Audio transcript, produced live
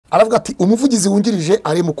aravuga ati umuvugizi wungirije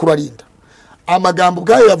ari mukuru arinda amagambo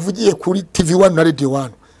bwayo yavugiye kuri TV1 na Radio 1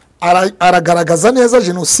 aragaragaza neza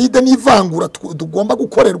genocide n'ivangura tugomba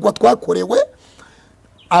gukorerwa twakorewe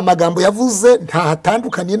amagambo yavuze nta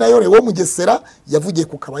hatandukanye nayo rewo Mugesera yavugiye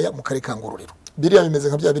ku kabaya mu kare Kangororero biriya bimeze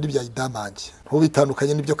nka bya biri bya Idamange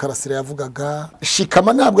bitandukanye n'ibyo Karasira yavugaga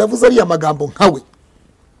Shikama ntabwo yavuze ari amagambo nkawe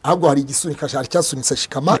ahubwo hari igisunika cyari cyasunitse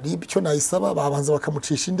Shikama ibyo nayisaba babanza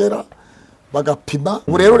bakamucisha Ndera bagapima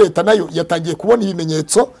ubu rero leta nayo yatangiye kubona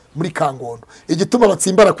ibimenyetso muri Kangondo igituma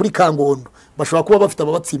batsimbara kuri Kangondo bashobora kuba bafite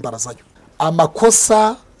ababatsimbarazayo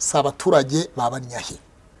amakosa s'abaturage babanyahe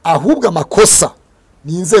ahubwo amakosa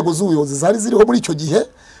ni inzego z'ubuyobozi zari ziriho muri icyo gihe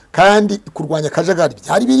kandi kurwanya akajagari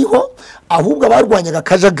byari biriho ahubwo abarwanyaga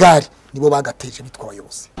akajagari nibo bagateje bitwa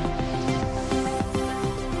abayobozi.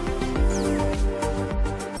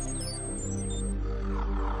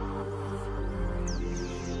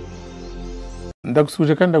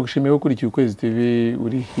 Ndagusuje kandi ndagushimiye gukurikiye Ukwezi TV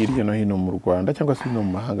uri hirya no hino mu Rwanda cyangwa se no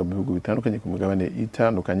mu mahanga mu bihugu bitandukanye ku mugabane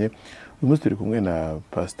itandukanye. Uyu munsi turi kumwe na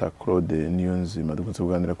Pastor Claude Niyonzima dukunze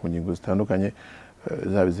kuganira ku ngingo zitandukanye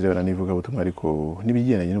zaba zirebana n'ivuga butumwa ariko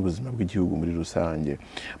nibigendanye n'ubuzima bw'igihugu muri rusange.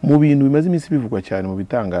 Mu bintu bimaze iminsi bivugwa cyane mu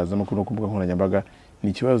bitangazamakuru no ku mbuga nkoranyambaga ni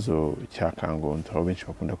ikibazo cya Kangondo aho benshi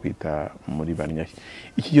bakunda kwita muri Banyahi.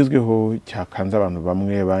 Ikigezweho cyakanze abantu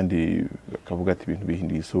bamwe abandi bakavuga ati ibintu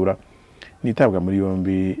bihinduye isura nitabwa muri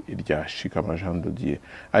yombi rya Shikama Jean Dodier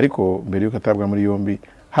ariko mbere yuko atabwa muri yombi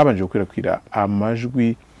habanje gukwirakwira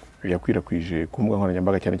amajwi yakwirakwije ku mbuga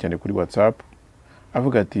nkoranyambaga cyane cyane kuri WhatsApp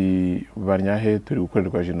avuga ati Banyahe turi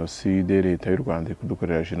gukorerwa genocide leta y'u Rwanda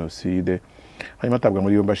kudukorera genocide hanyuma atabwa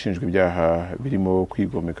muri yombi ashinjwa ibyaha birimo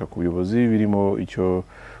kwigomeka ku buyobozi birimo icyo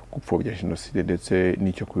gupfobya genocide ndetse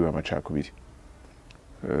n'icyo kubiba amacakubiri.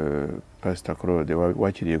 Pastor Claude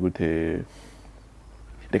wakiriye gute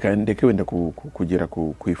ndeke wenda kugera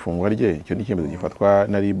ku ifungwa rye icyo ni icyemezo gifatwa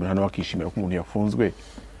nari hano wakishimira ko umuntu yafunzwe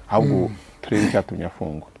ahubwo turebe icyatumye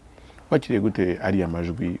afungwa wakiriye gute ari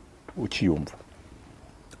amajwi ukiyumva?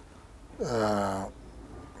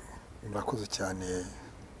 Murakoze cyane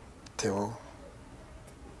Theo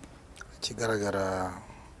kigaragara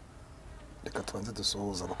reka tubanze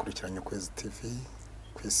dusuhuza abakurikiranye Ukwezi TV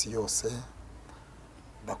ku isi yose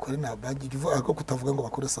bakore na bagi uvuga ko kutavuga ngo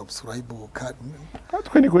bakore subscribe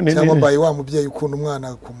twe niko nene cyangwa mbaye wa mubyeyi ukunda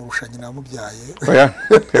umwana kumurusha nyina mubyaye oya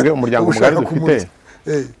twebwe umuryango mugari dufite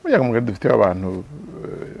umuryango mugari dufite abantu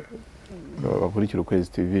bakurikira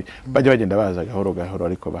Ukwezi TV bajya bagenda baza gahoro gahoro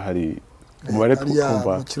ariko bahari umubare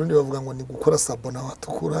twumva mu kirundi bavuga ngo ni gukora sabona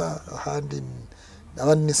watukura ahandi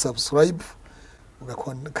abandi ni subscribe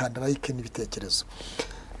ugakanda like n'ibitekerezo.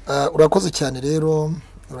 Urakoze cyane rero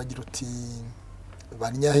uragira uti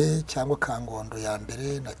Banyahe cyangwa Kangondo ya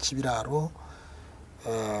mbere na Kibiraro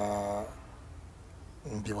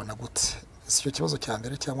mbibona gute icyo kibazo cya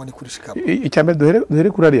mbere cyangwa ni kuri Shikama? Icyambere duhere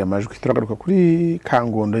kuri ari amajwi turagaruka kuri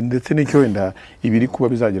Kangondo ndetse n'icyo wenda ibiri kuba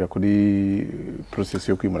bizagira kuri process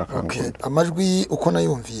yo kwimura Kangondo. Amajwi uko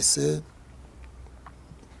nayumvise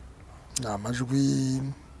na amajwi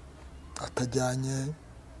atajyanye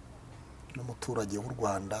n'umuturage w'u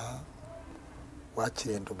Rwanda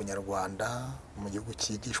wakirenda umunyarwanda mu gihugu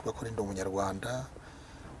cyigishwa ko renda umunyarwanda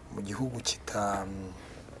mu gihugu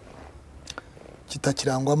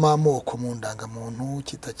kitakirangwamo amoko mu ndangamuntu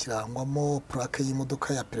kitakirangwamo plaque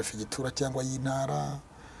y'imodoka ya prefegitura cyangwa y'intara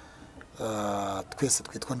twese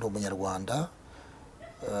twitwa ndi umunyarwanda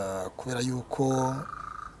kubera yuko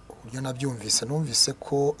uburyo nabyumvise numvise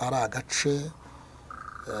ko ari agace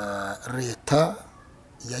leta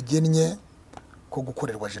yagennye ko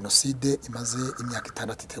gukorerwa genocide imaze imyaka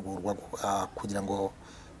 6 itegurwa kugira ngo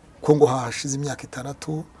Kongo hashize imyaka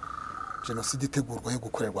 6 genocide itegurwa yo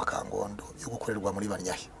gukorerwa Kangondo yo gukorerwa muri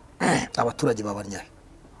Banyahi abaturage b'Abanyahi.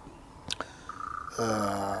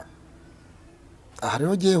 Aha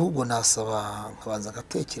rero giye ahubwo nasaba nkabanza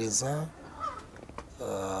gatekereza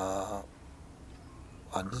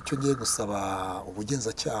icyo giye gusaba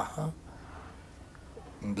ubugenzacyaha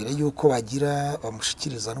mbere yuko bagira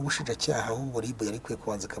bamushikiriza n'ubushinjacyaha ahubwo ribu yari kwiye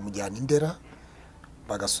kubanza kamujyana Ndera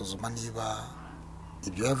bagasuzuma niba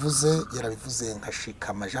ibyo yavuze yarabivuze nka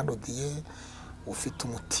Shikama Jean Dodier ufite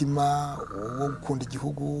umutima wo gukunda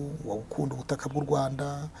igihugu wo gukunda ubutaka bw'u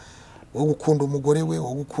Rwanda wo gukunda umugore we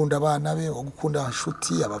wo gukunda abana be wo gukunda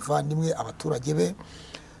inshuti abavandimwe abaturage be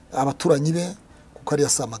abaturanyi be kuko ari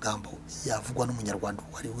yasa amagambo yavugwa n'umunyarwanda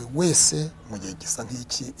wari we wese mu gihe gisa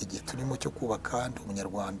nk'iki igihe turimo cyo kubaka ndi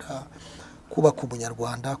umunyarwanda kubaka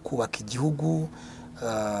umunyarwanda kubaka igihugu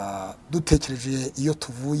dutekereje iyo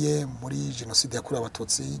tuvuye muri genocide yakorewe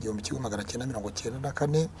abatutsi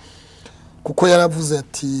 1994 kuko yaravuze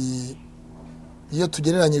ati iyo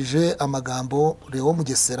tugereranyije amagambo Leo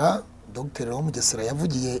Mugesera Dr Leo Mugesera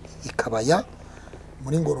yavugiye ikabaya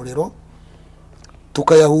muri Ngororero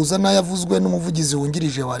tukayahuza n'ayavuzwe n'umuvugizi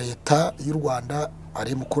wungirije wa leta y'u Rwanda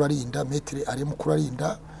ari mukuru arinda metre ari mukuru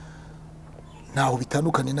arinda naho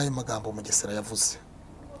bitandukanye n'ayo magambo Mugesera yavuze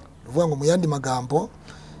uvuga ngo mu yandi magambo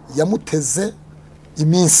yamuteze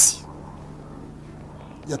iminsi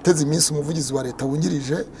umuvugizi wa leta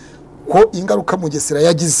wungirije ko ingaruka Mugesera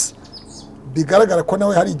yagize bigaragara ko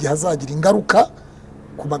nawe hari igihe azagira ingaruka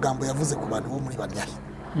ku magambo yavuze ku bantu bo muri Banyahe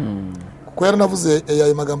kuko yaranavuze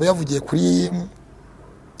ayo magambo yavugiye kuri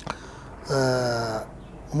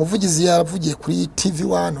umuvugizi yavugiye kuri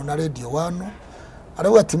TV1 na Radio 1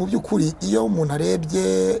 aravuga ati mu by'ukuri iyo umuntu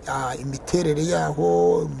arebye imiterere yaho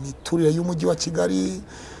imiturire y'umujyi wa Kigali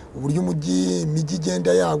uburyo imijyi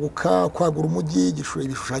igenda yaguka kwagura umujyi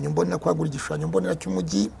ibishushanyo mbonera kwagura igishushanyo mbonera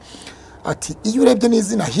cy'umujyi ati iyo urebye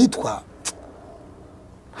n'izina hitwa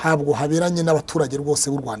ntabwo haberanye n'abaturage rwose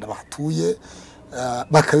b'u Rwanda bahatuye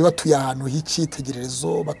bakabe batuye ahantu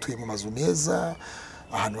h'icyitegererezo batuye mu mazu meza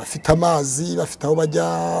ahantu bafite amazi bafite aho bajya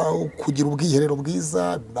kugira ubwiherero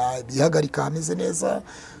bwiza bihagarika hameze neza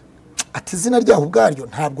ati izina ryaho ubwaryo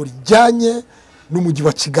ntabwo rijyanye n'umujyi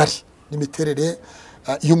wa Kigali n'imiterere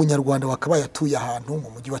y'umunyarwanda wakabaye atuye ahantu mu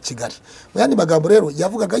mujyi wa Kigali mu yandi magambo rero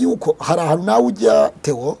yavugaga yuko hari ahantu nawe ujya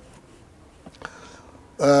Theo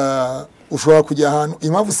ushobora kujya ahantu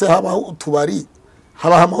impamvu se habaho utubari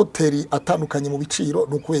habaho amahoteli atandukanye mu biciro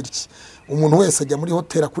ni ukubera iki umuntu wese ajya muri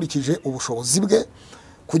hoteli akurikije ubushobozi bwe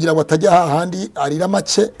kugira ngo atajya hahandi arira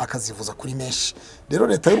make akazivuza kuri menshi rero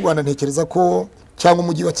leta y'u Rwanda ntekereza ko cyangwa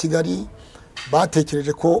umujyi wa Kigali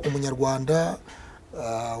batekereje ko umunyarwanda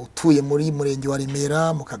utuye muri murenge wa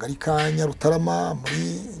Remera mu kagari ka Nyarutarama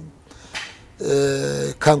muri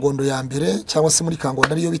Kangondo ya mbere cyangwa se muri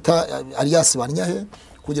Kangondo ariyo bita Alias Banyahe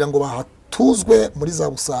kugira ngo bahatuzwe muri za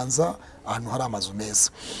Busanza ahantu hari amazu meza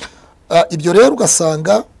ibyo rero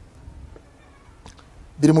ugasanga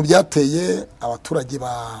biri mu byateye abaturage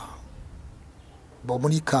bo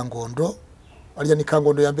muri Kangondo ariya ni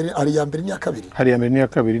Kangondo ya mbere ari ya mbere ni ya kabiri hari ya mbere ni ya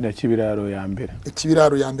kabiri na Kibiraro ya mbere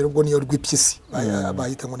Kibiraro ya mbere ubwo niyo Rwipyisi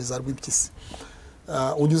bahita ngo ni za Rwipyisi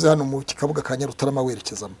unyuze hano mu kikabuga ka Nyarutarama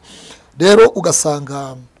werekezamo rero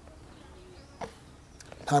ugasanga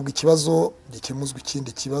ntabwo ikibazo gikemuzwa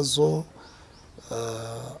ikindi kibazo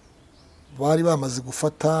bari bamaze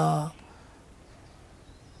gufata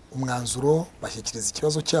umwanzuro bashyikiriza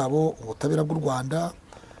ikibazo cyabo ubutabera bw'u Rwanda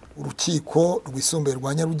urukiko rwisumbuye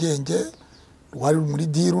rwa Nyarugenge rwari muri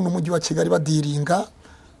diru n'umujyi wa Kigali badiringa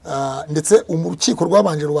ndetse urukiko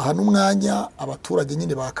rwabanje rubahana umwanya abaturage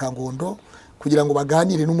nyine ba Kangondo kugira ngo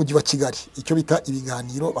baganire n'umujyi wa Kigali icyo bita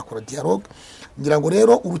ibiganiro bakora dialogue ngira ngo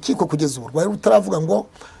rero urukiko kugeza ubu rwari rutaravuga ngo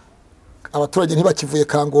abaturage ntibakivuye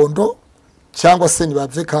Kangondo cyangwa se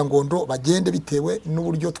nibave Kangondo bagende bitewe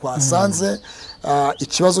n'uburyo twasanze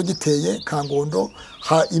ikibazo giteye Kangondo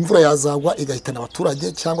imvura yazagwa igahitana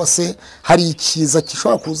abaturage cyangwa se hari ikiza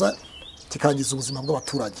gishobora kuza kikangiza ubuzima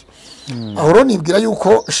bw'abaturage aho rero nibwira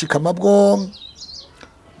yuko shikama bwo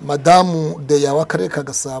Madamu Ndera w'akarere ka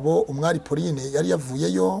Gasabo umwari Pauline yari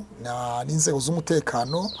yavuyeyo n'inzego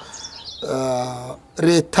z'umutekano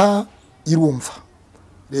leta irumva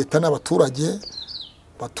leta n'abaturage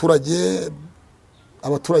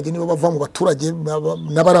abaturage nibo bava mu baturage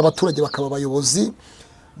n'abari abaturage bakaba abayobozi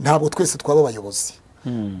ntabwo twese twaba abayobozi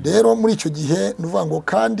rero muri icyo gihe nuvuga ngo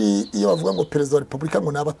kandi iyo bavuga ngo perezida wa repubulika ngo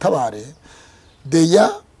nabatabare Ndera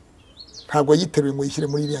ntabwo yiteruye ngo yishyire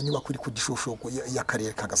muri iriya nyubako iri ku Gishushu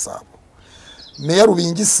y'akarere ka Gasabo Meya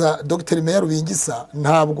Rubingisa Dr Meya Rubingisa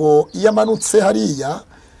ntabwo iyo amanutse hariya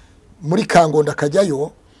muri Kangondo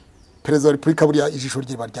akajyayo perezida wa repubulika buriya ijisho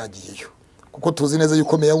rye baryagiyeyo kuko tuzi neza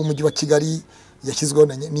yuko meya w'umujyi wa Kigali yashyizweho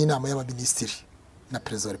n'inama y'abaminisitiri na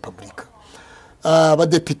perezida wa repubulika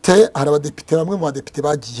abadepite hari abadepite bamwe mu badepite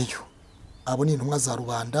bagiyeyo abo ni intumwa za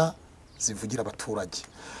rubanda zivugira abaturage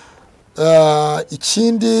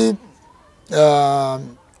ikindi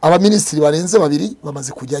abaminisitiri barenze babiri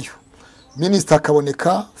bamaze kujyayo minisita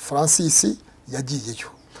Kaboneka Francis yagiyeyo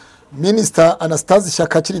minisita Anastase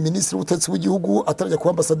Shyaka kiri minisitiri w'ubutegetsi bw'igihugu atarajya kuba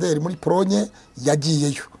ambasaderi muri Polonye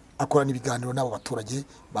yagiyeyo akorana ibiganiro n'abo baturage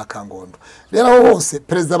ba Kangondo rero aho hose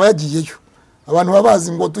perezida bayagiyeyo abantu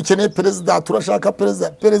babazi ngo dukeneye perezida turashaka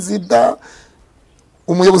perezida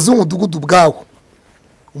umuyobozi w'umudugudu bwawo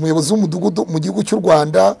umuyobozi w'umudugudu mu gihugu cy'u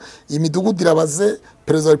Rwanda imidugudu irabaze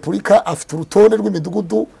perezida wa repubulika afite urutonde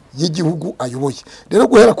rw'imidugudu y'igihugu ayoboye rero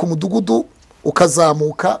guhera ku mudugudu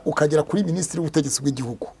ukazamuka ukagera kuri minisitiri w'ubutegetsi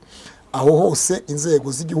bw'igihugu aho hose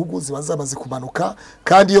inzego z'igihugu ziba zamaze kumanuka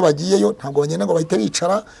kandi iyo bagiyeyo ntabwo bagenda ngo bahite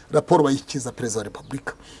bicara raporo bayishyikiza perezida wa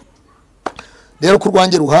repubulika rero ku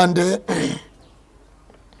rwanjye ruhande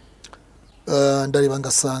ndareba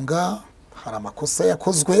ngasanga hari amakosa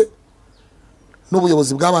yakozwe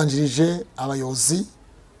n'ubuyobozi bwabanjirije abayobozi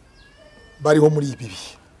bariho muri ibi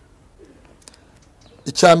bihe.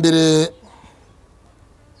 Icyambere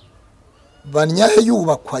Banyahe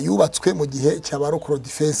yubatswe mu gihe cya barokoro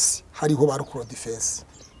defense, hariho barokoro defense.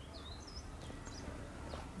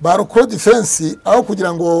 Barokoro defense aho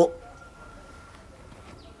kugira ngo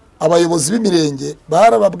abayobozi b'imirenge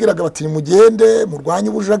barababwiraga bati mugende murwanye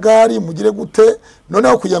ubujagari mugire gute,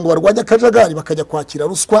 noneho kugira ngo barwanye akajagari bakajya kwakira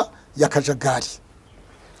ruswa y'akajagari.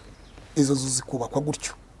 Izo zikubakwa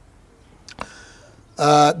gutyo.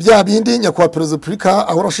 Bya bindi nyakubahwa Perezida wa Repubulika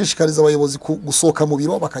ahora ashishikariza abayobozi gusohoka mu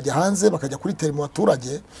biro bakajya hanze bakajya kuri teri mu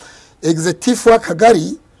baturage. Executive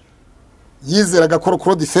w'akagari yizeraga ko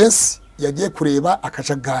Rokoro defense yagiye kureba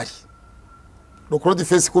akajagari. Rokoro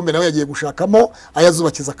defense kumbe nawe yagiye gushakamo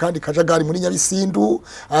ayazubakiza kandi kajagari muri Nyabisindu,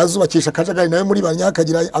 ayazubakisha akajagari nawe muri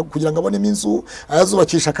Banyakagira kugira ngo abonemo inzu,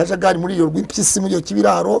 ayazubakisha akajagari muri iyo Rwimpyisi muri iyo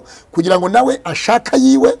Kibiraro kugira ngo nawe ashaka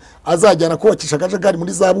yiwe azajyana kubakisha akajagari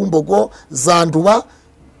muri za Bumbogo za Nduba.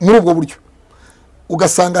 Muri ubwo buryo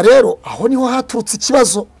ugasanga rero aho niho haturutse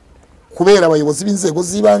ikibazo kubera abayobozi b'inzego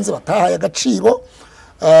z'ibanze batahaye agaciro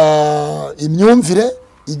imyumvire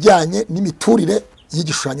ijyanye n'imiturire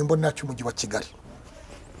y'igishushanyo mbonera cy'umujyi wa Kigali.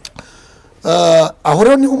 Aho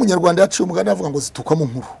rero niho umunyarwanda yaciye umugani avuga ngo zitukwa mu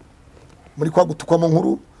nkuru. Muri kwa gutukwa mu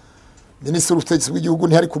nkuru, Minisitiri w'Ubutegetsi bw'igihugu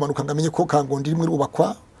ntihari kumanuka ngamenye ko Kangondo irimo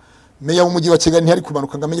irubakwa, Meya w'umujyi wa Kigali ntihari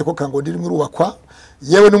kumanuka ngamenye ko Kangondo irimo irubakwa,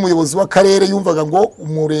 yewe n'umuyobozi w'akarere yumvaga ngo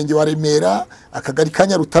umurenge wa Remera akagari ka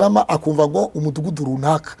Nyarutarama akumva ngo umudugudu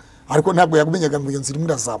runaka, ariko ntabwo yagumenyaga ngo iyo nzira irimo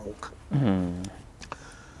irazamuka.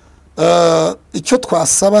 Icyo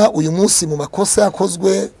twasaba uyu munsi mu makosa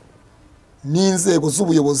yakozwe n'inzego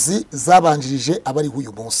z'ubuyobozi zabanjirije abariho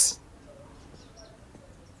uyu munsi,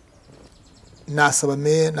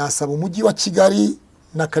 nasaba umujyi wa Kigali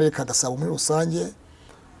n'akarere ka Gasabo muri rusange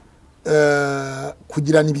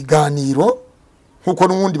kugirana ibiganiro nkuko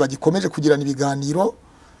n'ubundi bagikomeje kugirana ibiganiro.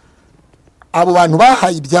 Abo bantu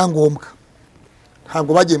bahaye ibyangombwa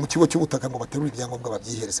ntabwo bagiye mu kigo cy'ubutaka ngo baterure ibyangombwa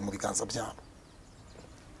babyihereze mu biganza byabo.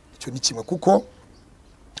 Icyo ni kimwe kuko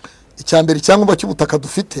icyambere icyangombwa cy'ubutaka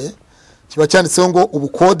dufite kiba cyanditseho ngo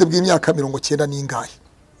ubukode bw'imyaka 90 n'ingahe.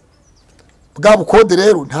 Bwa bukode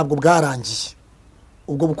rero ntabwo bwarangiye,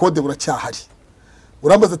 ubwo bukode buracyahari.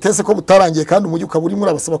 Urambaza tese ko butarangiye kandi umujyi ukaba urimo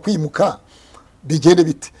urabasaba kwimuka, bigende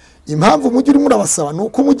bite? Impamvu umujyi urimo urabasaba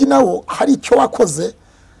nuko umujyi nawo hari icyo wakoze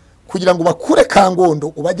kugira ngo bakure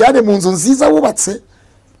Kangondo ubajyane mu nzu nziza wubatse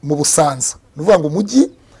mu Busanza. Nuvuga ngo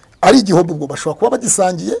umujyi ari igihombo, ubwo bashobora kuba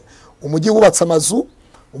bagisangiye. Umujyi wubatse amazu,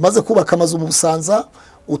 umaze kubaka amazu mu Busanza,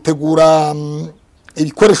 utegura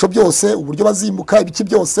ibikoresho byose, uburyo bazimuka ibiki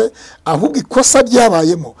byose, ahubwo ikosa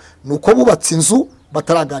ryabayemo nuko bubatse inzu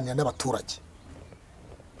bataraganira n'abaturage.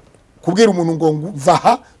 Kubwira umuntu ngo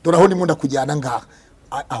vaha dore aho nimunda kujyana ngaha,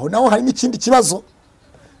 aho naho harimo ikindi kibazo.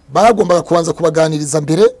 Bagombaga kubanza kubaganiriza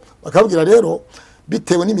mbere bakabwira rero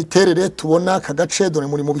bitewe n'imiterere tubona kagace dore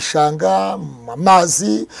muri mu bishanga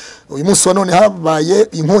amazi. Uyu munsi wa none habaye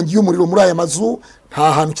inkongi y'umuriro muri aya mazu,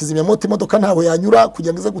 nta hantu kizimyamoto imodoka ntaho yanyura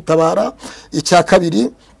kugira ngo ize gutabara. Icya kabiri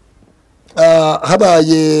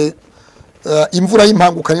habaye imvura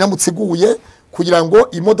y'impanguka iramutseguye kugira ngo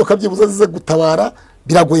imodoka byibuze zize gutabara,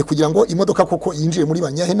 biragoye kugira ngo imodoka koko yinjire muri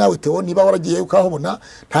Banyahe. Nawe Theo niba waragiye ukahobona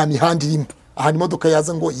nta mihanda irimo, aha imodoka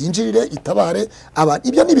yaza ngo yinjirire itabare abantu.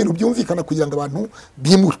 Ibyo ni ibintu byumvikana kugira ngo abantu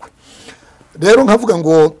bimurwe. Rero nkavuga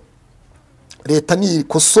ngo leta ni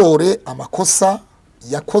kosore amakosa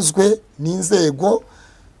yakozwe n'inzego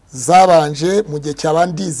zabanje mu gihe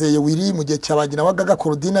cyabandizeye wiri, mu gihe cyabagina bagaga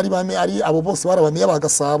Claude ari abo bose barabamiye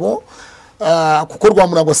bagasabo, kuko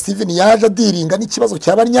Rwamurangwa Steven yaje adiringa n'ikibazo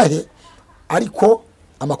cyabanyahe, ariko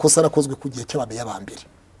amakosa arakozwe ku gihe cy'abameya bambere.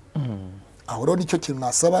 Aho rero nicyo kintu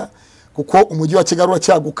nasaba, kuko umujyi wa Kigali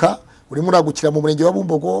uracyaguka, urimo uragukira mu murenge wa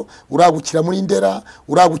Bumbogo, uragukira muri Ndera,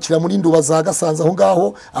 uragukira muri Nduba za Gasanze. Aho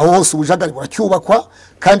ngaho aho hose ubujagari buracyubakwa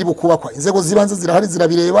kandi bukubakwa. Inzego zibanze zirahari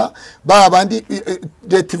zirabireba, babandi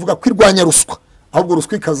leta ivuga kwirwanya ruswa, ahubwo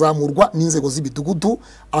ruswa ikazamurwa n'inzego z'ibidugudu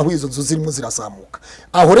aho izo nzu zirimo zirazamuka.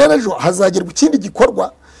 Aho rero ejo hazagerwa ikindi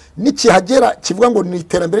gikorwa nikihagera kivuga ngo ni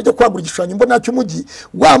iterambere ryo kwagura igishushanyo mbonera cy'umujyi.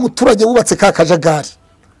 Wa muturage wubatse ka kajagari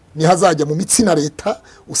ni hazajya mu mitsi na leta,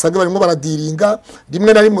 usanga barimo baradiringa.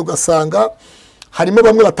 Rimwe na rimwe ugasanga harimo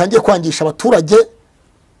bamwe batangiye kwangisha abaturage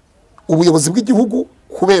ubuyobozi bw'igihugu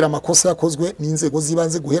kubera amakosa yakozwe n'inzego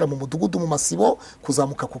z'ibanze guhera mu mudugudu mu masibo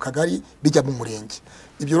kuzamuka ku kagari bijya mu murenge.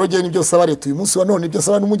 Ibyo rogeye nibyo saba leta uyu munsi wa none, ibyo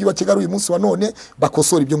saba n'umujyi wa Kigali uyu munsi wa none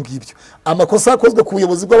bakosora ibyo ngibyo. Amakosa yakozwe ku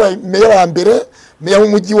buyobozi bw'abameya wa mbere, meya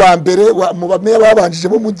w'umujyi wa mbere, mu bameya babanjije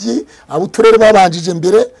mu mujyi, abo turere babanjije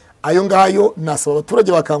mbere, ayo ngayo nasaba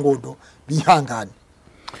abaturage ba Kangondo bihangane.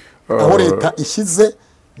 Aho leta ishyize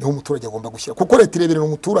niho umuturage agomba gushyira, kuko leta ireberera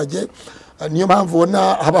umuturage. Niyo mpamvu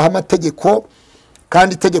ubona habaho amategeko,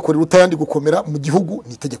 kandi itegeko riruta ayandi gukomera mu gihugu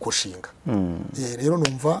ni itegeko nshinga. Rero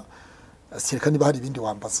numva sireka niba hari ibindi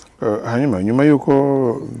wambaza. Hanyuma nyuma yuko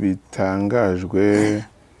bitangajwe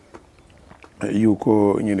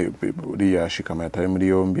yuko nyine uriya Shikama yataye muri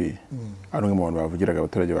yombi, ari umwe mu bantu bavugiraga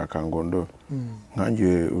abaturage ba Kangondo,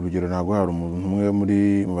 nkangiye urugero ntabwo hari umuntu umwe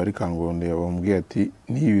mu bari Kangondo yabambwiye ati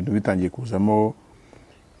ni ibintu bitangiye kuzamo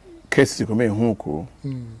kesi zikomeye nk'uko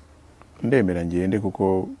ndemera ngende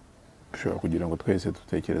kuko bishobora kugira ngo twese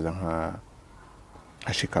dutekereza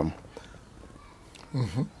nka Shikama.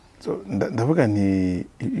 Ndavuga nti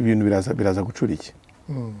ibintu biraza gucura iki?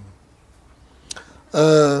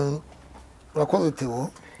 Urakoze Theo,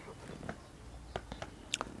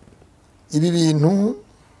 ibi bintu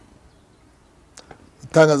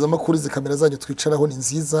itangazamakuru izi kamera zanyu twicaraho ni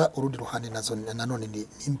nziza, urundi ruhande nazo nanone ni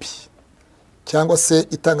mbi. Cyangwa se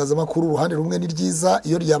itangazamakuru uruhande rumwe ni ryiza,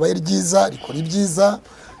 iyo ryabaye ryiza rikora ibyiza,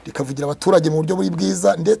 rikavugira abaturage mu buryo buri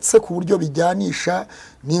bwiza, ndetse ku buryo bijyanisha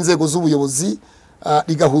n'inzego z'ubuyobozi,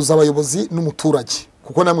 rigahuza abayobozi n'umuturage.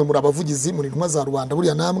 Kuko namwe muri abavugizi, muri intumwa za rubanda,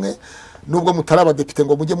 buriya namwe nubwo mutari abadepite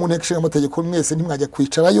ngo mujye mu nteko ishinga amategeko mwese ntimwajya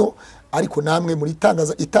kwicarayo, ariko namwe muri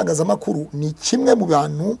itangazamakuru ni kimwe mu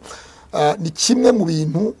bantu, ni kimwe mu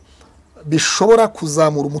bintu bishobora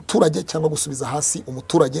kuzamura umuturage cyangwa gusubiza hasi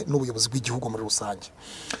umuturage n'ubuyobozi bw'igihugu muri rusange.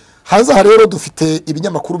 Hanze aha rero dufite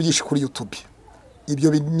ibinyamakuru byinshi kuri YouTube.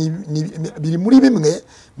 Ibyo biri muri bimwe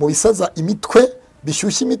mu bisaza imitwe,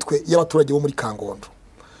 bishyushya imitwe y'abaturage bo muri Kangondo.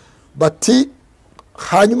 Bati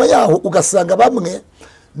hanyuma yaho ugasanga bamwe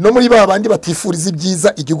no muri babandi batifuriza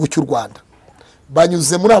ibyiza igihugu cy'u Rwanda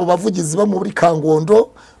banyuze muri abo bavugizi bo muri Kangondo,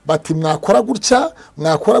 bati mwakora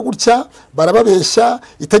gutya, barababeshya.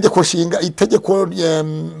 Itegeko nshinga, itegeko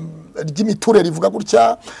ry'imiturire rivuga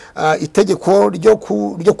gutya, itegeko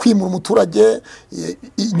ryo kwimura umuturage,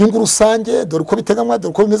 inyungu rusange, dore uko biteganywa,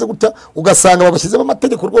 dore uko bimeze gutya, ugasanga babashyizemo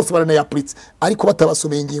amategeko rwose baranayapuritse, ariko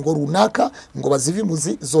batabasomeye ingingo runaka ngo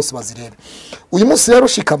bazivimuzi zose bazirebe. Uyu munsi rero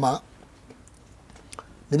Shikama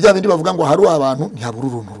ni bya bindi bavuga ngo hari abantu ntihabura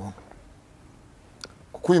uruntu.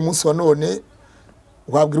 Kuko uyu munsi wa none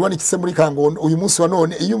wabwirwa n'ikise muri Kangondo. Uyu munsi wa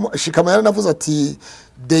none iyo Shikama yaranavuze ati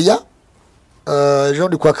Deya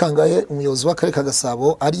Jean kwa Kangahe, umuyobozi w'akarere ka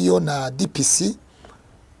Gasabo, ariyo na DPC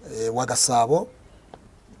wa Gasabo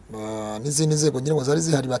n'izindi nzego nyine ngo zari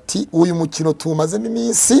zihari, bati uyu mukino tumazemo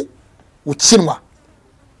iminsi ukinwa,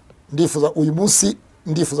 ndifuza uyu munsi,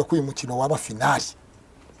 ndifuza ko uyu mukino waba finali.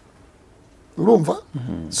 Urumva?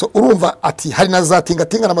 So urumva ati hari na za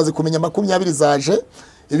tingatinga namaze kumenya 20 zaje,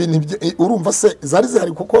 ibintu urumva se zari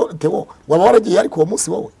zihari. Kuko Theo waba waragiye ariko uwo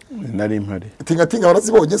munsi wowe nari mpari, tingatinga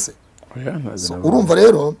barazibonye se? So urumva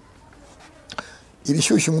rero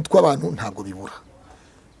ibishyushya umutwe abantu ntabwo bibura.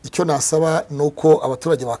 Icyo nasaba nuko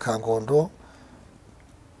abaturage ba Kangondo,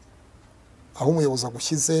 aho umuyobozi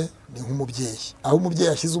agushyize ni nk'umubyeyi, aho umubyeyi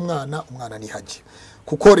yashyize umwana ni hajye.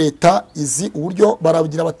 Kuko leta izi uburyo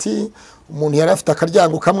barabugira, bati umuntu yari afite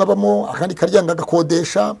akaryango kamwe abamo, akandi karyango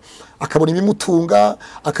agakodesha, akabona ibimutunga,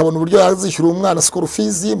 akabona uburyo yazishyura umwana school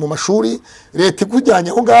fees mu mashuri. Leta ikujyanye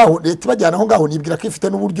aho ngaho, leta ibajyana aho ngaho, nibwira ko ifite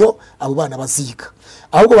n'uburyo abo bana baziga.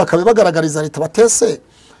 Ahubwo bakabe bagaragariza leta batese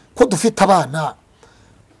ko dufite abana,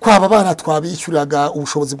 ko aba bana twabishyuraga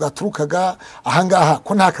ubushobozi bwaturukaga aha ngaha,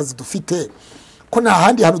 ko nta kazi dufite, ko nta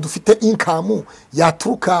handi hantu dufite income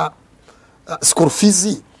yaturuka school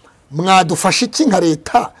fees. Mwadufasha iki nka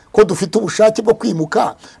leta ko dufite ubushake bwo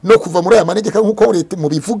kwimuka no kuva muri aya manegeka nk'uko leta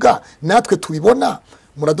mubivuga, natwe tubibona?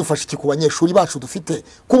 Muradufasha iki ku banyeshuri bacu dufite,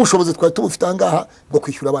 ko ubushobozi twari tubufite aha ngaha bwo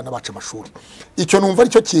kwishyura abana bacu amashuri? Icyo numva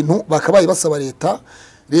aricyo kintu bakabaye basaba leta.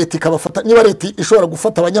 Leta ikabafata, niba leta ishobora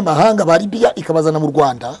gufata abanyamahanga ba Libya ikabazana mu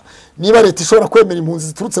Rwanda, niba leta ishobora kwemera impunzi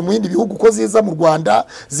ziturutse mu yindi bihugu ko ziza mu Rwanda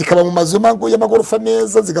zikaba mu mazu y'amagorofa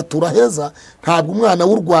meza zigatura heza, ntabwo umwana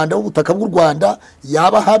w'u Rwanda w'ubutaka bw'u Rwanda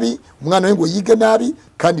yaba habi, umwana we ngo yige nabi,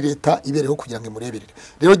 kandi leta ibereho kugira ngo imureberere.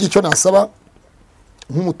 Rero gicyo nasaba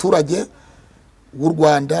nk'umuturage w'u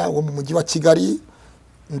Rwanda wo mu mujyi wa Kigali,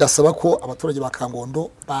 ndasaba ko abaturage ba Kangondo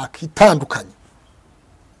bakitandukanye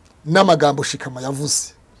n'amagambo Shikama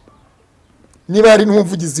yavuze, niba yari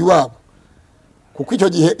n'umuvugizi wabo. Kuko icyo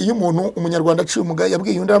gihe iyo umuntu umunyarwanda aciye umugaye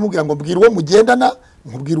yabwiye undi aramubwira ngo mbwira uwo mugendana,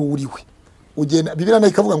 nkubwira uwo uriwe. ugenda Bibiliya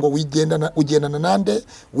nayo ikavuga ngo ugendana nande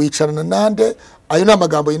wicarana nande. Ayo ni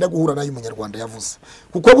amagambo yenda guhura nayo umunyarwanda yavuze,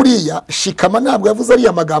 kuko buriya shikama ntabwo yavuze ari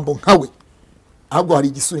amagambo nkawe, ahubwo hari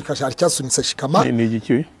igisunika cyari cyasunitse shikama. ni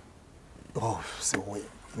igiki se wowe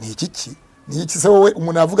ni iki se wowe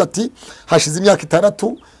umuntu avuga ati hashize imyaka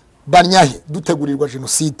 6 banyahe dutegurirwa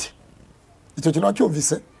jenoside. Icyo kintu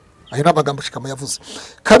wacyumvise? Ayo ni amagambo shikama yavuze.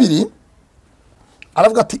 Kabiri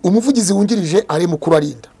aravuga ati umuvugizi wungirije ari mukuru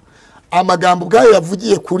arinda. Amagambo bwayo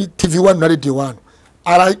yavugiye kuri TV1 na Radio 1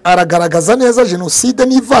 aragaragaza neza jenoside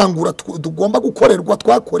n'ivangura tugomba gukorerwa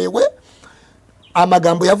twakorewe.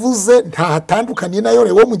 Amagambo yavuze nta hatandukanye nayo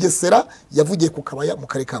rewo Mugesera yavugiye ku Kabaya mu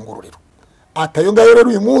kare Kangororero. Atayo ngayo rero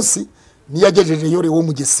uyu munsi niyagejeje yo rewo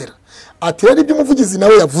Mugesera. Ati rero ibyo umuvugizi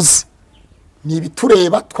nawe yavuze ni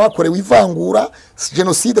ibitureba twakorewe ivangura,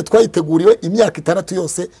 jenoside twayiteguriwe imyaka 6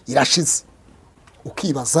 yose irashize.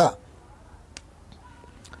 Ukibaza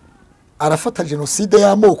arafata jenoside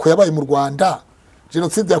y'amoko yabaye mu Rwanda,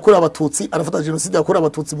 jenoside yakorewe abatutsi, arafata jenoside yakorewe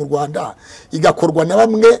abatutsi mu Rwanda igakorwa na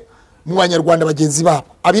bamwe mu banyarwanda bagenzi babo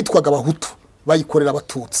abitwaga abahutu bayikorera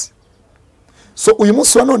abatutsi. So uyu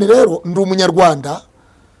munsi wa none rero ndi umunyarwanda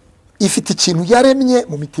ifite ikintu yaremye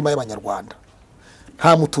mu mitima y'abanyarwanda.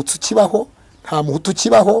 Nta mututsi kibaho, nta muhutu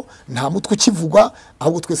kibaho, nta mutwe kivugwa,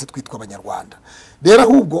 ahubwo twese twitwa abanyarwanda. Rero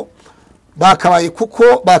ahubwo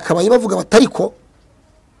bakabaye bavuga batariko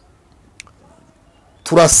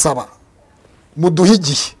turasaba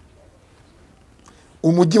muduhigiye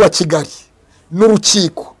umujyi wa Kigali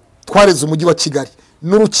n'urukiko twareze umujyi wa Kigali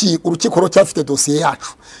urukiko ro cyafite dosiye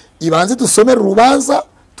yacu ibanze dusomera urubanza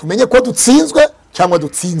tumenye ko dutsinzwe cyangwa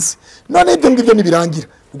dutsinze. None ibyo ngibyo nibirangira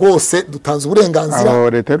rwose dutanze uburenganzira. Aho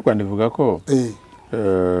leta y'u Rwanda ivuga ko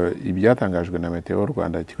ibyatangajwe na Meteo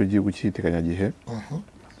Rwanda ikigo gihugu cy'iteganyagihe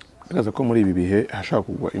bigaragaza ko muri ibi bihe hashaka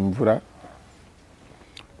kugwa imvura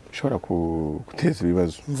ishobora guteza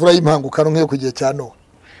ibibazo, imvura y'impangukano nk'iyo ku gihe cya Nowa.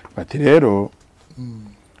 Bati rero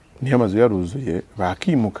niyo amazu yaruzuye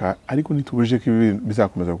bakimuka, ariko ntitubuje ko ibi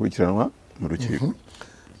bizakomeza gukurikiranwa mu rukiko.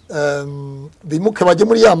 Bimuke bajye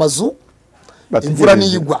muri ya mazu, imvura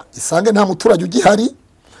niyigwa isange nta muturage ugihari,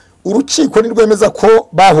 urukiko nirwemeza ko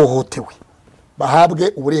bahohotewe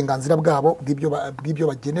bahabwe uburenganzira bwabo bw'ibyo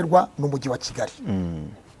bagenerwa n'umujyi wa Kigali.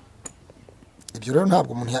 Ibyo rero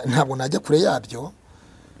ntabwo najya kure yabyo,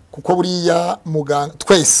 kuko buriya muganga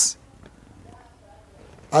twese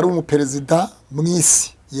ari umuperezida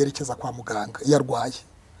mwisi yerekeza kwa muganga yarwaye.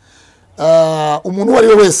 Umuntu wari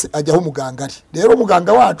wese ajyaho umuganga ari. Rero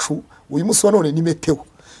umuganga wacu uyu munsi wa none ni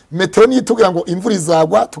Meteo niyo itubwira ngo imvura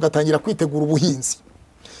izagwa tugatangira kwitegura ubuhinzi.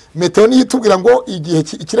 Meteo niyo itubwira ngo igihe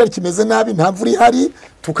ikirere kimeze nabi nta mvura ihari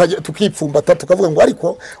tukipfumbata tukavuga ngo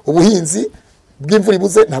ariko ubuhinzi bw'imvura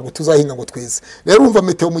ibuze ntabwo tuzahinga ngo tweze. Rero urumva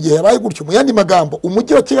Meteo mu gihe yabaye gutyo, mu yandi magambo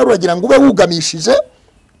umujyi wa Kigali uragira ngo ube wugamishije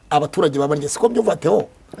abaturage babanye. Siko byumva Theo?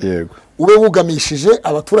 Yego. Ube wugamishije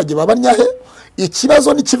abaturage babanyahe,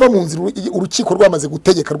 ikibazo nikiva mu nzira urukiko rwamaze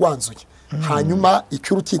gutegeka rwanzuye. Hanyuma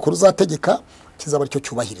icyo urukiko ruzategeka kizaba cyo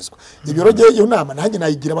cyubahirizwa. Ibyo rogeye iyo nama nanjye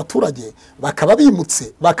nayigira abaturage bakaba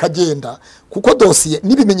bimutse bakagenda, kuko dosiye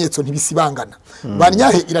n'ibimenyetso ntibisibangana.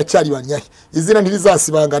 Banyahe iracyari banyahe, izina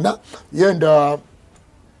ntirizasibangana yenda,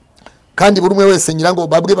 kandi buri umwe wese nyirango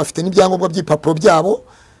babwe bafite n'ibyangombwa by'ipapuro byabo,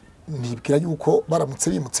 nibwira yuko baramutse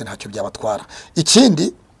bimutse ntacyo byabatwara.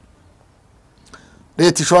 Ikindi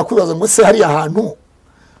leta ishobora kwibaza ngo se hari ahantu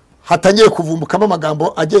hatangiye kuvumbukamo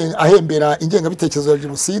amagambo ahembera ingengabitekerezo ya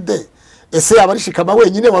jenoside, ese yaba ari Shikama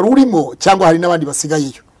wenyine wari urimo cyangwa hari n'abandi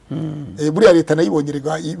basigayeyo? Buriya leta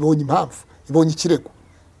ibonye impamvu, ibonye ikirego,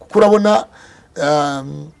 kuko urabona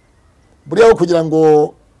buriya kugira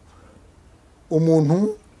ngo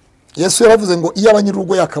umuntu, Yesu yaravuze ngo iyo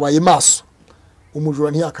abanyirugo yakabaye maso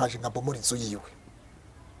umujura ntiyakaje ngabo muri inzu yiwe.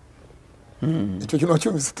 Icyo kintu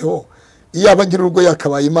cyumvise Theo, iyo abanyirugo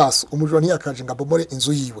yakabaye maso umujura ntiyakaje ngabo muri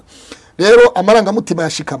inzu yiwe. Rero amarangamutima ya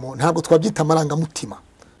Shikama ntabwo twabyita amarangamutima.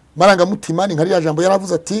 Marangamutima ni nkariya jambo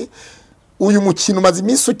yaravuze ati uyu mukino umaze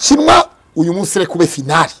iminsi ukinwa, uyu munsi reka ube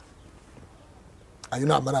finali. Ayo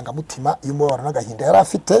ni amarangamutima y'umubabaro n'agahinda yari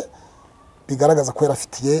afite, bigaragaza ko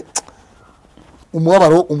yarafitiye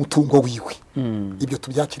umubabaro umutungo wiwe. Ibyo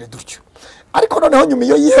tubyakire dutyo. Ariko noneho nyuma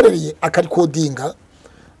iyo yiherereye akarikodinga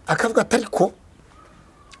akavuga atariko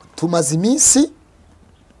tumaze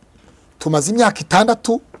imyaka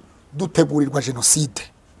 6 dutegurirwa jenoside.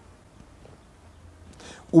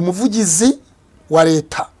 Umuvugizi wa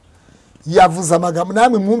leta yavuze amagambo,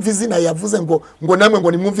 namwe mwumva izina yavuze ngo namwe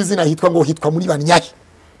ngo nimwumva izina hitwa muri banyahe.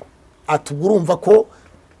 Ati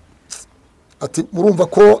murumva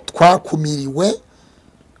ko twakumiriwe,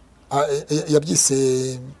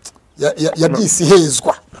 yabyise yabyise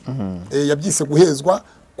ihezwa yabyise guhezwa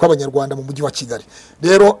kw'abanyarwanda mu mujyi wa Kigali.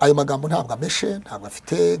 Rero ayo magambo ntabwo ameshe, ntabwo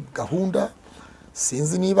afite gahunda,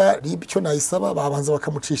 sinzi niba icyo nayisaba babanza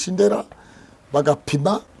bakamucisha Ndera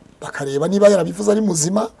bagapima bakareba niba yarabivuze ari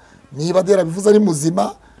muzima, niba yarabivuze ari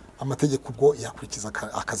muzima amategeko ubwo yakurikiza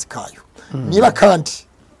akazi kayo. Niba kandi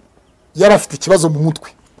yarafite ikibazo mu mutwe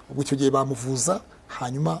ubwo icyo gihe bamuvuza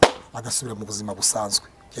hanyuma agasubira mu buzima busanzwe.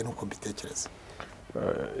 Njye nuko mbitekereza.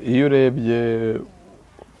 Iyo urebye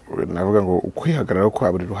navuga ngo ukwihagarara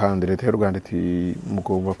kwa buri ruhande leta y'u Rwanda iti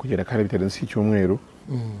mugomba kugera kandi bitarenze icyumweru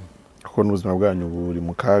kuko n'ubuzima bwanyu buri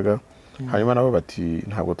mu kaga, hanyuma nabo bati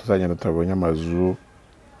ntabwo tuzagenda tutabonye amazu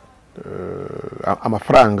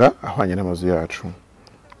amafaranga ahwanye n'amazu yacu,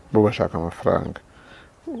 bo bashaka amafaranga.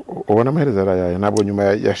 Ubona amaherezo arayaye. Ntabwo nyuma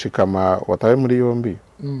ya Shikama watawe muri yombi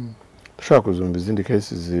dushobora kuzumva izindi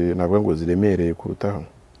cases navuga ngo ziremereye kurutaho.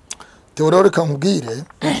 Teorore kankubwire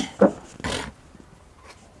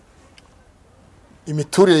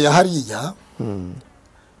imiturire ya hariya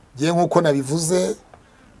ngiye nk'uko nabivuze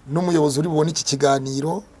n'umuyobozi uri bubone iki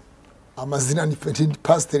kiganiro amazina ni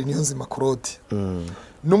Pastor Niyonzima Claude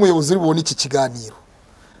n'umuyobozi uri bubone iki kiganiro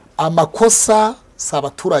amakosa si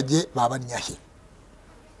abaturage babanyahe.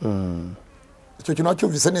 Icyo kintu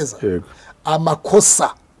wacyumvise neza.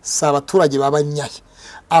 Amakosa si abaturage babanyahe,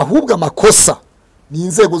 ahubwo amakosa ni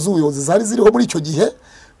inzego z'ubuyobozi zari ziriho muri icyo gihe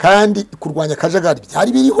kandi kurwanya akajagari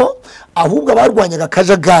byari biriho, ahubwo abarwanyaga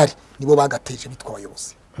akajagari nibo bagateje bitwa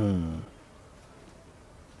abayobozi.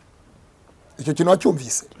 Icyo kintu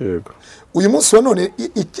wacyumvise. Uyu munsi wa none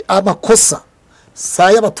amakosa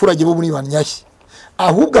saya abaturage bo muri banyahe,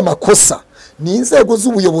 ahubwo amakosa ni inzego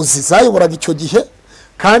z'ubuyobozi zayoboraga icyo gihe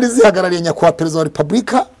kandi zihagarariye nyakubahwa perezida wa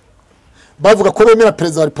repubulika, bavuga ko bemera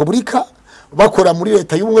perezida wa repubulika, bakora muri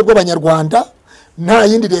leta y'ubumwe bw'abanyarwanda, nta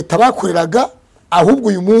yindi leta bakoreraga. Ahubwo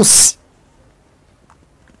uyu munsi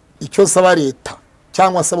icyo saba leta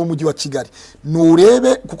cyangwa saba umujyi wa Kigali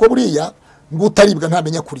nurebe, kuko buriya ngo utaribwa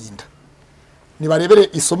ntamenya kurinda, nibarebere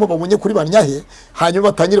isomo babonye kuri banyahe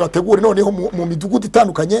hanyuma batangire bategure noneho mu midugudu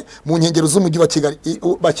itandukanye mu nkengero z'umujyi wa Kigali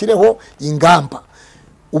bakireho ingamba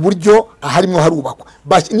uburyo aharimo harubakwa.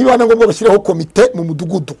 Niba ngombwa bashyireho komite mu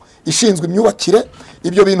mudugudu ishinzwe imyubakire,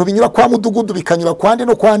 ibyo bintu binyura kwa mudugudu bikanyura kwande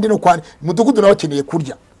no kwande no kwande. Mudugudu nawe akeneye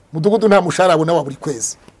kurya, mudugudu nta mushahara abona wa buri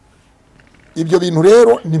kwezi. Ibyo bintu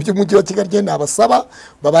rero nibyo umujyi wa Kigali genda abasaba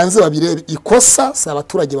babanze babirebe. Ikosa si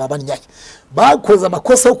abaturage babanyaye, bakoze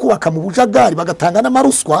amakosa yo kubaka mu bujagari bagatanga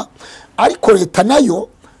n'amaruswa, ariko leta nayo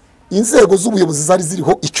inzego z'ubuyobozi zari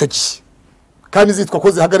ziriho icyo gihe kandi zitwa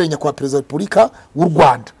ko zihagarariye nyakubahwa perezida wa repubulika w'u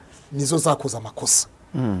Rwanda nizo zakoze amakosa.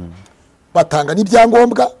 Batanga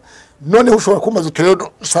n'ibyangombwa. Noneho ushobora kumaza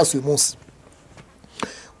uturero sasa uyu munsi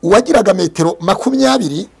uwagiraga metero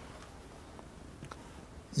 20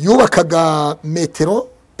 yubakaga metero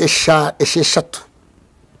esheshatu,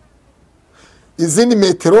 izindi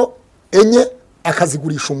metero enye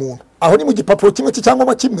akazigurisha umuntu. Aho ni mu gipapuro kimwe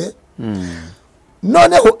cyangwa kimwe.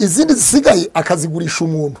 Noneho izindi zisigaye akazigurisha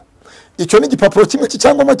umuntu. Icyo ni igipapuro kimwe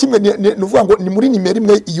cyangwa kimwe, nuvuga ngo ni muri nimero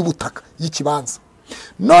imwe y'ubutaka y'ikibanza.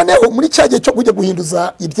 Noneho muri cyagiye cyo kujya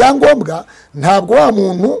guhinduza ibyangombwa ntabwo wa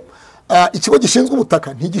muntu ikigo gishinzwe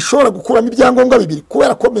ubutaka ntigishobora gukuramo ibyangombwa bibiri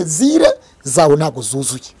kubera ko mezire zawo ntabwo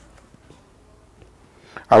zuzuye.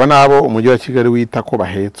 Aba nabo umujyi wa Kigali wita ko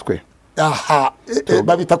bahetswe.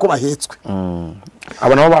 Babita ko bahetswe.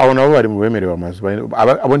 Aba nabo bari mu bemerewe amazu,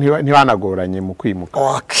 abo ntibanagoranye mu kwimuka.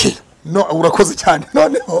 Okay, no urakoze cyane.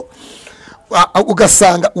 Noneho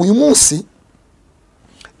ugasanga uyu munsi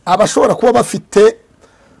abashobora kuba bafite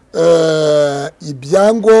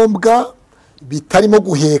ibyangombwa bitarimo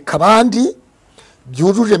guheka abandi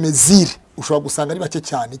byujuje mezire, ushobora gusanga ari bake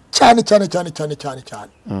cyane.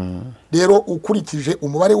 Rero ukurikije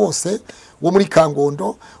umubare wose wo muri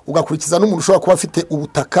Kangondo ugakurikiza n'umuntu ushobora kuba afite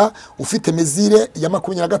ubutaka ufite mezire ya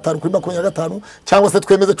 25 kuri 25 cyangwa se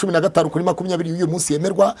twemeze 15 kuri 20 y'uyu munsi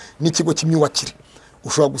yemerwa n'ikigo cy'imyubakire,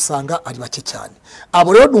 ushobora gusanga ari bake cyane.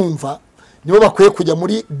 Abo rero numva nibo bakwiye kujya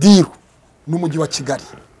muri diru n'umujyi wa Kigali,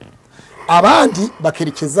 abandi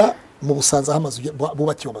bakerekeza mu Busanza hamazu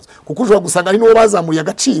bubakiye amazu, kuko ushobora gusanga ari nibo bazamuriye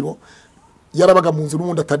agaciro yarabaga mu nzu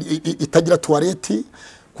n'ubundi itagira toilette,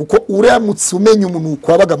 kuko uramutse umenya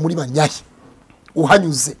umuntu wabaga muri banyahe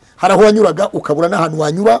uhanyuze haraho wanyuraga ukabura n'ahantu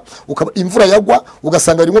wanyura, imvura yagwa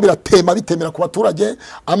ugasanga birimo bitemera ku baturage.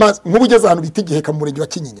 Nk'ubugeze ahantu bita Giheka mu murenge wa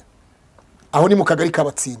Kinyinya, aho ni mu kagari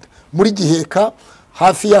Kabatsinda muri Giheka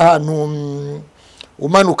hafi y'ahantu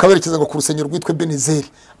umanuka werekeza ngo ku rusengero rwitwe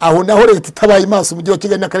Benezeri, aho naho leta itabaye maso umujyi wa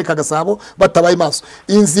Kigali n'akarere ka Gasabo batabaye maso.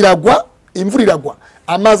 Imvura iragwa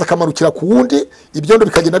amazi akamarukira ku wundi, ibyondo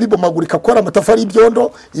bikagenda bibomagurika, kora amatafari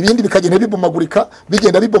y'ibyondo, ibindi bikagenda bibomagurika,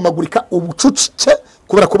 bigenda bibomagurika ubucucike,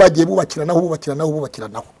 kubera ko bagiye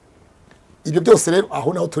bubakiranaho. Ibyo byose rero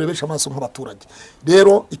aho naho turebesha amaso nk'abaturage.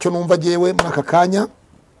 Rero icyo numva giyewe muri aka kanya,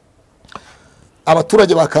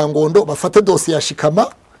 abaturage ba Kangondo bafate dosiye ya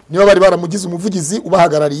Shikama, niba bari baramugize umuvugizi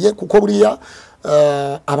ubahagarariye, kuko buriya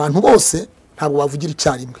abantu bose ntabwo bavugira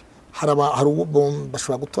icyarimwe. Hari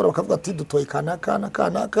bashobora gutora bakavuga ati dutoye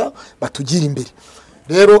kanaka batugira imbere.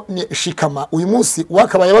 Rero ni Shikama uyu munsi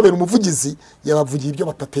wakabaye babera umuvugizi, yabavugiye ibyo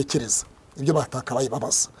batatekereza, ibyo batakabaye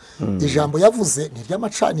babaza. Ijambo yavuze ni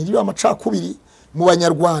ry'amacakubiri mu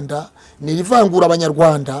banyarwanda, ni rivangura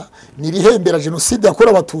abanyarwanda, ni rihembera jenoside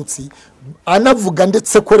yakorewe abatutsi, anavuga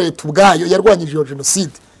ndetse ko leta ubwayo yarwanyije iyo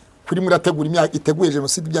jenoside, kuri iteguye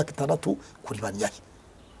jenoside imyaka 6 kuri banyaye.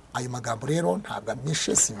 Ayo magambo rero ntabwo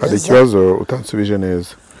amwishe, si meza. Hari ikibazo utansubije neza.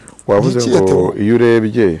 Wavuze ngo iyo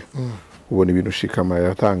urebye ubona ibintu Shikama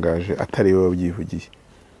yatangaje atari we wabyivugiye.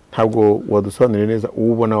 Ntabwo wadusobanurira neza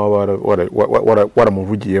ubona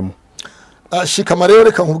waramuvugiyemo. Shikama rero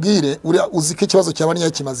reka nkubwire, uzi ko ikibazo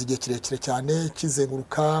cyabanye kimaze igihe kirekire cyane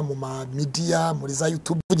kizenguruka mu media, muri za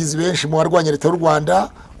YouTube. Vugizi benshi mu barwanya leta y'u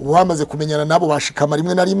Rwanda ubu bamaze kumenyana nabo ba Shikama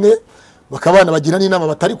rimwe na rimwe, bakabana bagira n'inama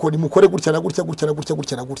batari ko nimukore gutya na gutya.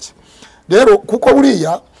 Rero kuko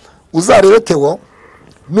buriya uzarebe Theo,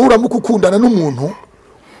 nuramuka ukundana n'umuntu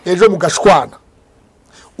ejo mugashwana,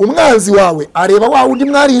 umwanzi wawe areba wa undi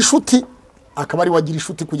mwari inshuti, akaba ari wagira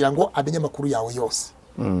inshuti kugira ngo amenye amakuru yawe yose.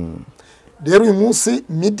 Rero uyu munsi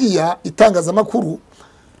media itangazamakuru,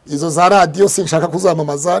 izo za radio sinshaka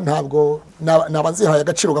kuzamamaza, ntabwo nabanzihaye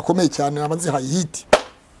agaciro gakomeye cyane, nabanzihaye hiti.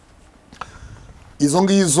 Izo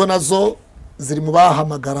ngizo nazo ziri mu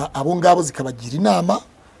bahamagara abo ngabo zikabagira inama,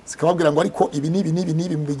 zikababwira ngo ariko ibi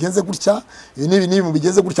nibi mubigenze gutya, ibi nibi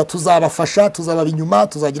mubigenze gutya, tuzabafasha, tuzababa inyuma,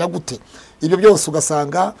 tuzagira gute. Ibyo byose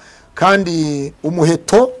ugasanga kandi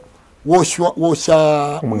umuheto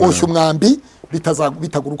woshya umwambi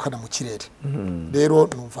bitagurukana mu kirere. Rero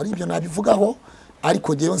numva ari ibyo nabivugaho,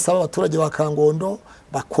 ariko ngewe nsaba abaturage ba Kangondo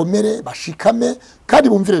bakomere, bashikame kandi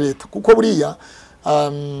bumvire leta, kuko buriya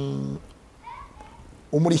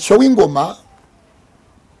umurishyo w'ingoma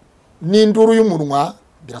n'induru y'umunwa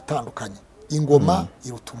biratandukanye. Ingoma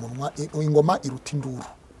iruta umunwa, ingoma iruta induru.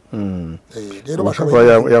 Rero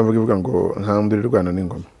yavuga ivuga ngo nta nduri Rwanda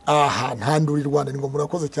n'ingoma. Nta nduri Rwanda n'ingoma.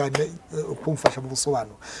 Urakoze cyane kumfasha mu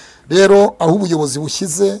busobanuro. Rero aho ubuyobozi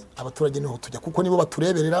bushyize, abaturage niho tujya, kuko nibo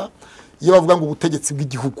batureberera. Iyo bavuga ngo ubutegetsi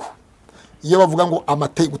bw'igihugu, iyo bavuga ngo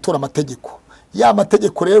gutora amategeko, ya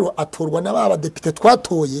mategeko rero atorwa n'aba depite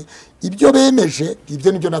twatoye, ibyo bemeje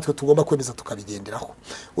ibyo nibyo natwe tugomba kwemeza tukabigenderaho.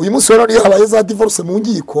 Uyu munsi rero iyo habaye za divorce mu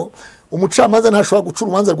nkiko, umucamanza ntashobora gucura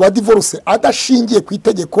urubanza rwa divorce adashingiye ku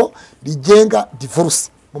itegeko rigenga divorce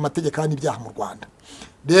mu mategeko y'ibyaha mu Rwanda.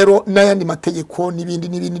 Rero n'ayandi mategeko n'ibindi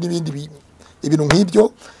ibintu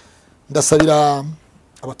nk'ibyo, ndasabira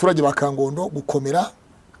abaturage ba Kangondo gukomera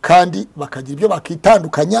kandi bakagira ibyo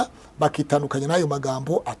bakitandukanya n'ayo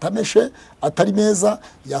magambo atameshe, atari meza,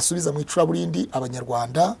 yasubiza mu icuraburindi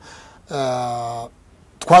abanyarwanda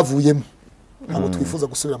twavuyemo. Ntabwo twifuza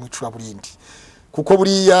gusubira mu icuraburindi, kuko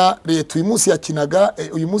buriya leta uyu munsi yakinaga,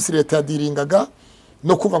 uyu munsi leta yadiringaga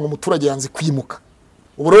no kuva ngo umuturage yanze kwimuka.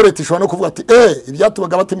 Ubu rero leta ishobora no kuvuga ati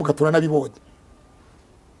ibyatubaga batimuka turanabibonye.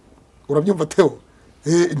 Urabyumva Theo?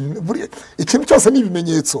 Ikintu cyose ni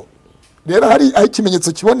ibimenyetso. Rero hari aho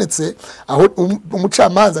ikimenyetso kibonetse, aho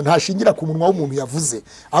umucamanza ntashingira ku munwa w'umuntu yavuze,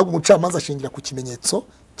 ahubwo umucamanza ashingira ku kimenyetso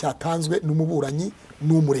cyatanzwe n'umuburanyi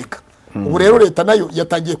n'umurega. Ubu rero leta nayo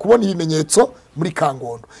yatangiye kubona ibimenyetso muri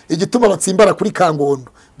Kangondo. Igituma batsimbara kuri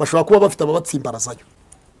Kangondo, bashobora kuba bafite ababatsimbarazayo.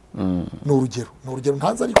 Ni urugero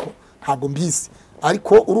ntazi, ariko ntabwo mbizi.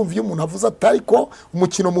 Ariko urumva iyo umuntu avuze ati ariko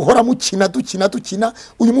umukino muhora mukina dukina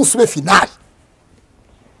uyu munsi ube finale,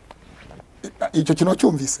 icyo kintu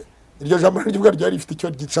cyumvise. Iryo jambo ry'ubwa ryari rifite icyo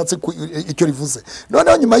gishatse icyo rivuze.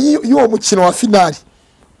 Noneho nyuma y'uwo mukino wa finali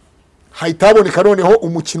hahita haboneka noneho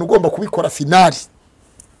umukino ugomba kubikora finali,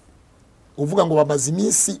 uvuga ngo bamaze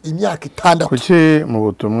iminsi imyaka 6. Kuki mu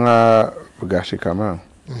butumwa bwa Shikama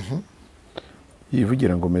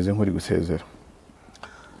yivugira ngo meze nk'uri gusezera?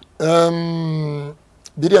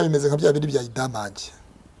 Biriya bimeze nka bya bindi bya Idamange,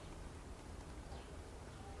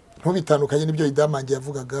 ntubitandukanye n'ibyo Idamange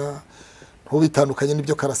yavugaga, ntubitandukanye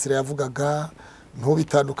n'ibyo Karasira yavugaga,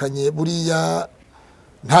 ntubitandukanye. Buriya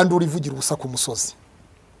nta nduru ivugira ubusa ku musozi,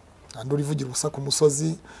 nta nduru ivugira ubusa ku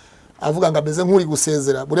musozi. Avuga ngo ameze nk'uri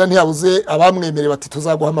gusezera, buriya ntiyabuze abamwemereye bati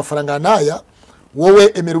tuzaguha amafaranga naya,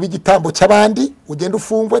 wowe emera ubigitambo cy'abandi, ugenda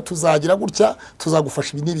ufungwe, tuzagira gutya,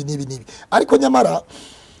 tuzagufasha ibi nibi. Ariko nyamara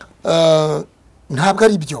ntabwo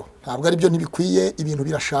ari byo ntibikwiye. Ibintu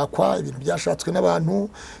birashakwa, ibintu byashatswe n'abantu.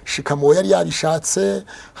 Shikamo yari yabishatse,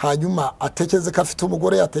 hanyuma atekereze ko afite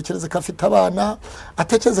umugore, atekereze ko afite abana,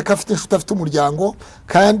 atekereze ko afite inshuti, afite umuryango,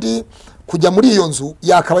 kandi kujya muri iyo nzu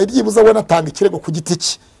yakabaye byibuze abona atanga ikirego ku giti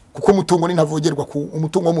cye, kuko umutungo ni ntavogerwa,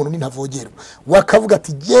 umutungo w'umuntu ni ntavogerwa. Wakavuga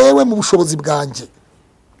ati yewe mu bushobozi bwanjye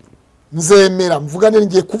nzemera mvugane,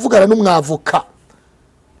 ngiye kuvugana n'umwavoka,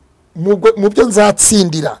 mu byo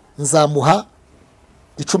nzatsindira nzamuha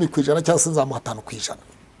 10% cyangwa se nzamuha 5%.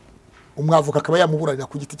 Umwavoka akaba yamuburanira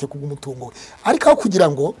ku giti cye kubw'umutungo we. Ariko aho kugira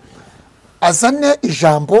ngo azane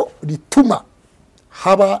ijambo rituma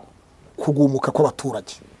haba kugumuka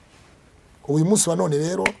kw'abaturage, uyu munsi wa none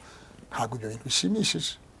rero ntabwo ibyo bintu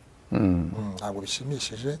bishimishije. Ntabwo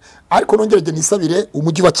bishimishije. Ariko nongerege nisabire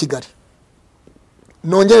umujyi wa Kigali,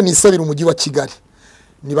 umujyi wa Kigali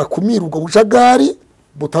nibakumira ubwo bujagari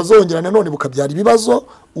butazongera nanone bukabyara ibibazo.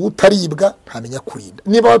 Utaribwa ntamenya kurinda.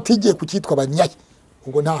 Niba batigiye kukitwa abanyaye,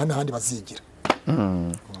 ubwo nta handi bazigira.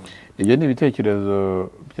 Ibyo ni ibitekerezo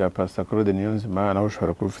bya Pastor Claude Niyonzima. Naho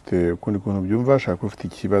ushobora kuba ufite ukundi kuntu byumva, ushobora kuba ufite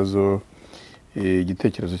ikibazo,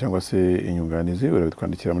 igitekerezo cyangwa se inyunganizi,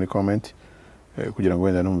 urabitwandikira muri comment kugira ngo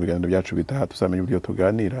wenda no mu biganiro byacu bitaha tuzamenye uburyo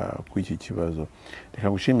tuganira ku iki kibazo. Reka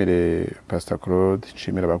ngushimire Pastor Claude,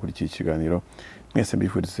 nshimira abakurikiye ikiganiro. Mwese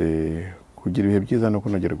mbifurize kugira ibihe byiza no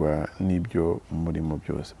kunogerwa n'ibyo murimo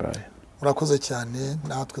byose. Bye. Murakoze cyane.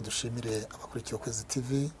 Natwe dushimire abakurikiye Ukwezi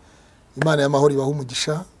TV. Imana y'amahoro ibaha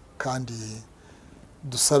umugisha, kandi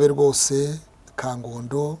dusabe rwose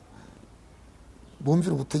Kangondo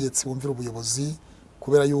bumvira ubutegetsi, bumvira ubuyobozi,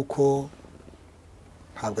 kubera yuko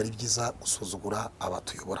ntabwo ari byiza gusuzugura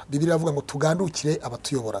abatuyobora. Bibiliya avuga ngo tugandukire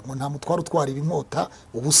abatuyobora, ngo nta mutwaro utwarira inkota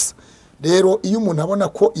ubusa. Rero iyo umuntu abona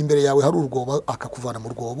ko imbere yawe hari urwobo akakuvana mu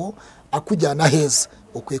rwobo akujyana heza,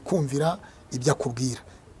 ukwiye kumvira ibyo akubwira.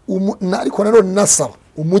 Ariko nanone nasaba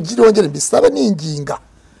umujyi wongere mbisabe n'inginga,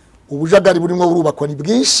 ubujagari burimo burubakwa ni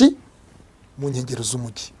bwinshi mu nkengero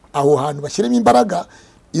z'umujyi. Aho hantu bashyiremo imbaraga,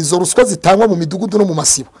 izo ruswa zitangwa mu midugudu no mu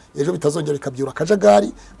masibo, ejo bitazongera bikabyura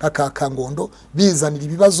akajagari nk'aka Kangondo, bizanira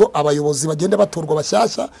ibibazo abayobozi bagenda batorwa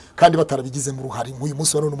bashyashya kandi batarabigize mu ruhari. Nk'uyu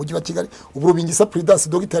munsi wa none umujyi wa Kigali, ubu Rubingisa Prudence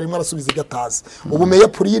Dr arimo arasubiza ibyo atazi, ubu Meya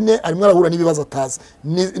Pauline arimo arahura n'ibibazo atazi,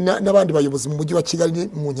 n'abandi bayobozi mu mujyi wa Kigali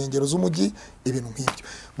mu nkengero z'umujyi, ibintu nk'ibyo.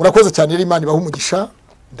 Murakoze cyane rero, Imana ibaha umugisha,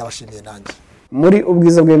 ndabashimiye nanjye. Muri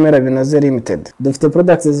ubwiza bw'Imera Binoze Limited dufite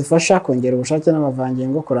products zifasha kongera ubushake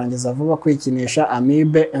n'amavangingo, kurangiza vuba, kwikinisha,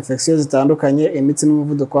 amibe, infection zitandukanye, imitsi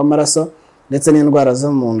n'umuvuduko w'amaraso ndetse n'indwara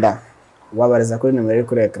zo mu nda. Wabariza kuri nimero iri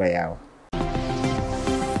kuri ekara yawe.